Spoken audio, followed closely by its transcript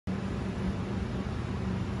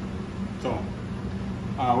So,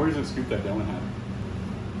 where's the scoop that Dylan had?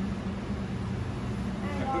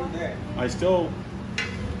 I put it there. I still...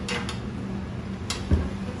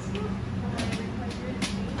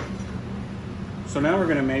 So now we're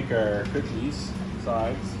gonna make our cookies,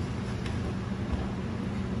 sides.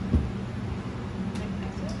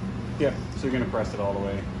 Yeah, so you're gonna press it all the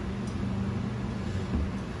way.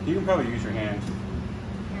 You can probably use your hand.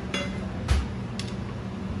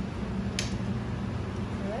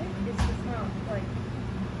 Really? It's just not like...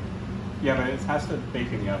 Yeah, but it has to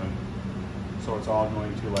bake in the oven. So it's all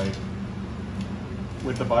going to like,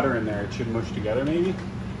 with the butter in there, it should mush together maybe.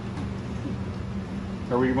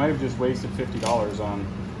 Or we might have just wasted $50 on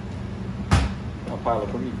a pile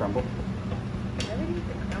of cookie crumble. I would eat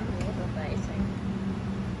the crumble with the icing.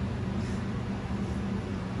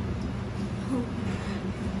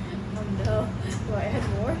 Oh no. Do I add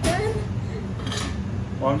more then?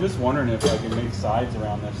 Well, I'm just wondering if I can make sides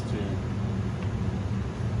around this too.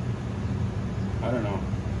 I don't know.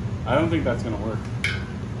 I don't think that's gonna work.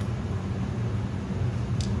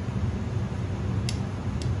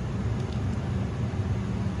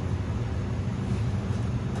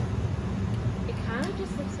 It kind of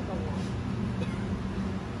just looks like a lump.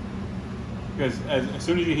 Because as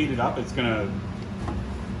soon as you heat it up, it's gonna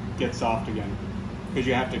get soft again. Because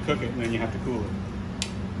you have to cook it and then you have to cool it.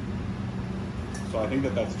 So I think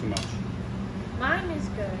that that's too much. Mine is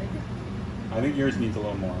good. I think yours needs a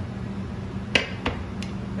little more.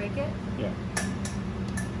 Break it? Yeah.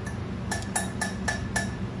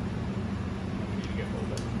 You get a little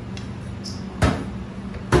bit.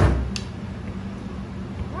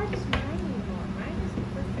 Why does mine need more? Mine is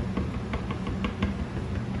perfect.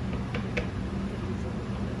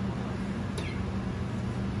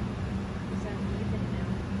 Is that even now?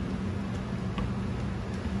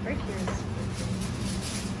 Right here is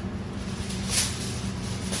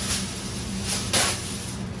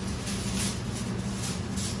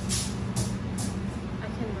I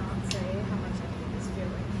cannot say how much I hate this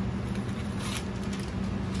feeling.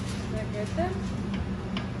 Is that good then?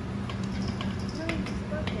 No, it's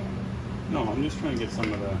broken. No, I'm just trying to get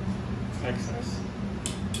some of the excess.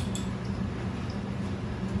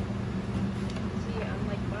 See,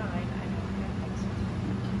 unlike mine, I don't have extra.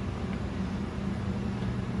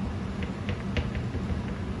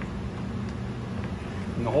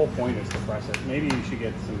 And the whole point is to press it. Maybe you should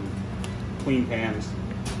get some clean pans,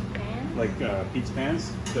 Pan? like pizza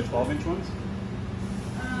pans, the 12-inch ones.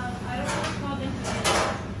 I don't know what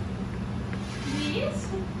these.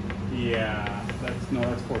 Yeah, that's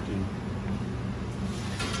 14.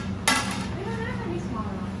 We don't have any smaller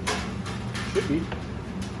ones. Should be.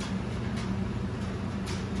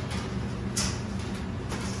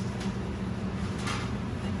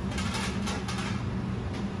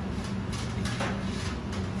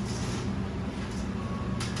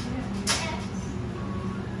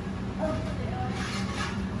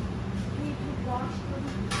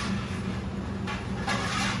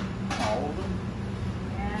 All of them?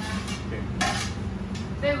 Yeah. Okay.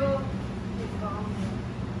 They will be gone.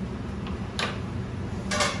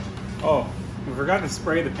 Oh, we forgot to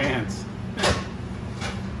spray the pans.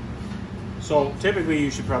 So typically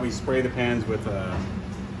you should probably spray the pans with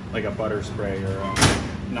like a butter spray or a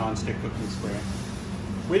non-stick cooking spray.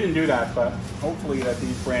 We didn't do that, but hopefully that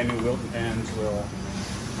these brand new Wilton pans will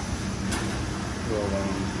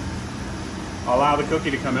allow the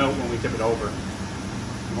cookie to come out when we tip it over.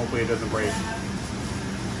 And hopefully it doesn't break.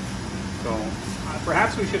 So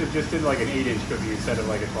perhaps we should have just did like an 8-inch cookie instead of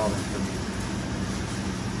like a 12-inch cookie.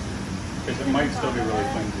 Because it might still be really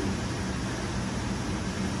flimsy.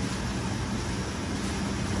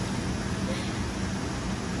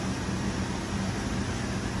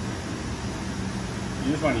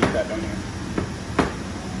 You just want to eat that, don't you?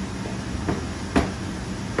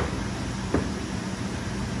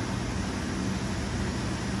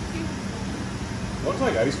 Looks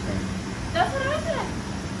like ice cream. That's what I said.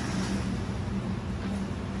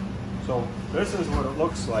 So this is what it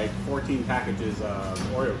looks like, 14 packages of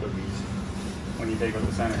Oreo cookies when you take out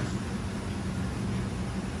the center.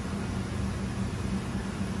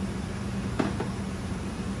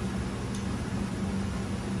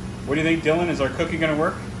 What do you think, Dylan? Is our cookie going to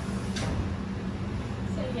work?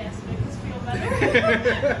 Say yes, make us feel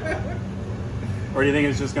better. Or do you think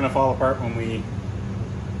it's just going to fall apart when we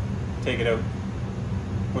take it out?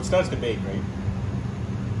 Well, it starts to bake, right?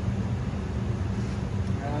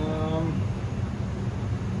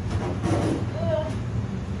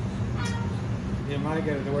 You might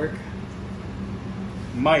get it to work.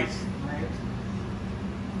 Might.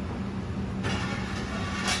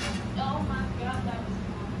 Oh my god, that was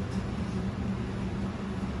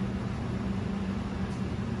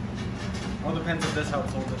All depends if this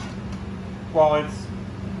helps hold it. Well, it's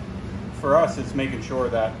for us. It's making sure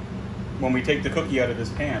that when we take the cookie out of this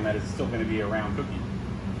pan, that it's still going to be a round cookie.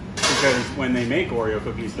 Because when they make Oreo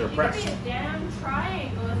cookies, they're You pressed. can be a damn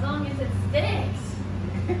triangle as long as it sticks.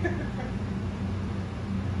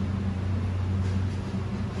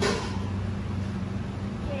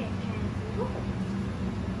 Okay, pansy.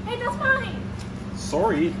 Hey, that's mine.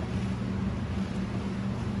 Sorry.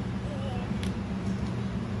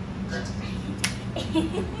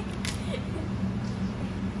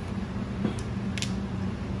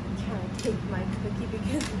 Trying to take my cookie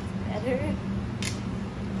because it's better.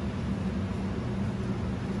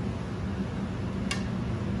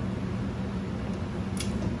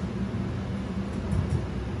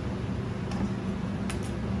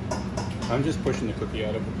 I'm just pushing the cookie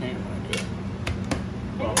out of the pan when I do it.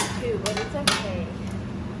 I Well, do too, but it's okay.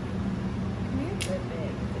 Come here for a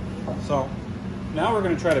bit. so now we're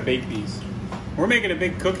going to try to bake these. We're making a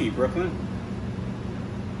big cookie, Brooklyn.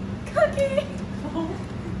 Cookie!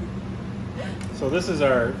 So this is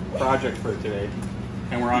our project for today,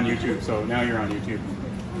 and we're on YouTube. So now you're on YouTube.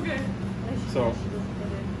 Okay. So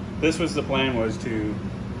this was the plan, was to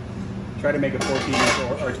try to make a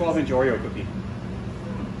 14-inch or 12-inch Oreo cookie.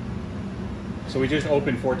 So we just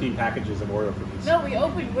opened 14 packages of Oreo cookies. No, we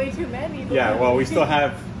opened way too many. Yeah, well, we still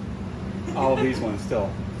have all of these ones still.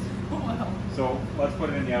 Wow. So let's put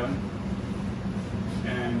it in the oven.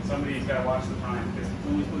 And somebody's got to watch the time because it's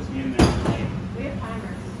only supposed to be in there for like, We have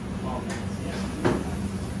timers. 12 minutes. Yeah. I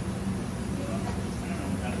don't know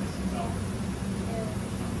what that is. So,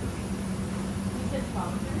 You said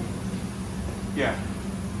 12 minutes? yeah,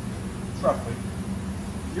 it's roughly.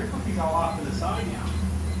 Your cookie's all off to the side now.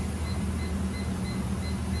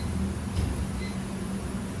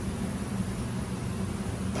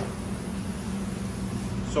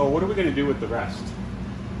 So what are we going to do with the rest?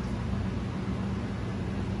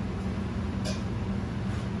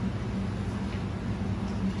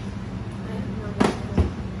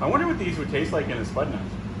 I wonder what these would taste like in a spud nut.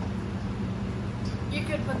 You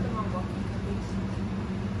could put them on walking cookies.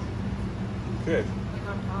 Good. Like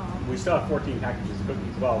on top. We still have 14 packages of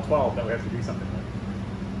cookies. Well, 12 that we have to do something with.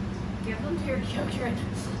 Give them to your children.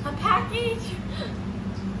 A package.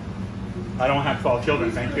 I don't have 12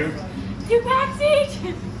 children, thank you. 2 packs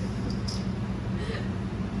each.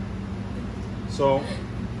 So,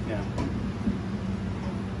 yeah.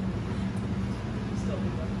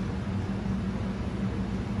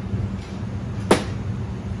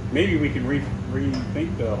 Maybe we can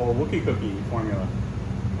rethink the whole Wookie cookie formula,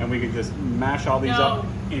 and we could just mash all these up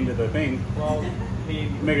into the thing, Well,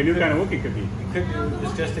 make a new kind of Wookie cookie. you could do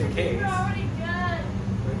this just in case. We're already done.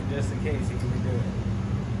 But just in case, you can redo it.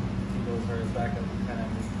 Keep those hers back up kind of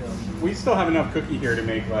still. We still have enough cookie here to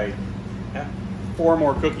make like 4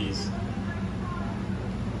 more cookies.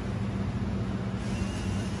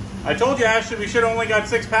 I told you, Ashley, we should have only got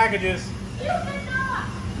 6 packages. You did not.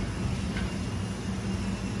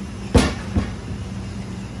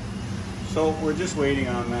 So we're just waiting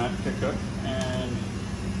on that to cook, and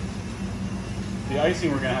the icing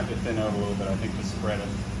we're gonna have to thin out a little bit, I think, to spread it.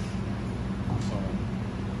 So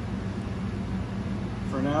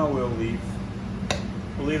for now, we'll leave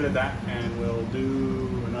it at that, and we'll do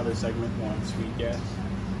another segment once we get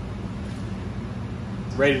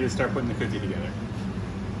ready to start putting the cookie together.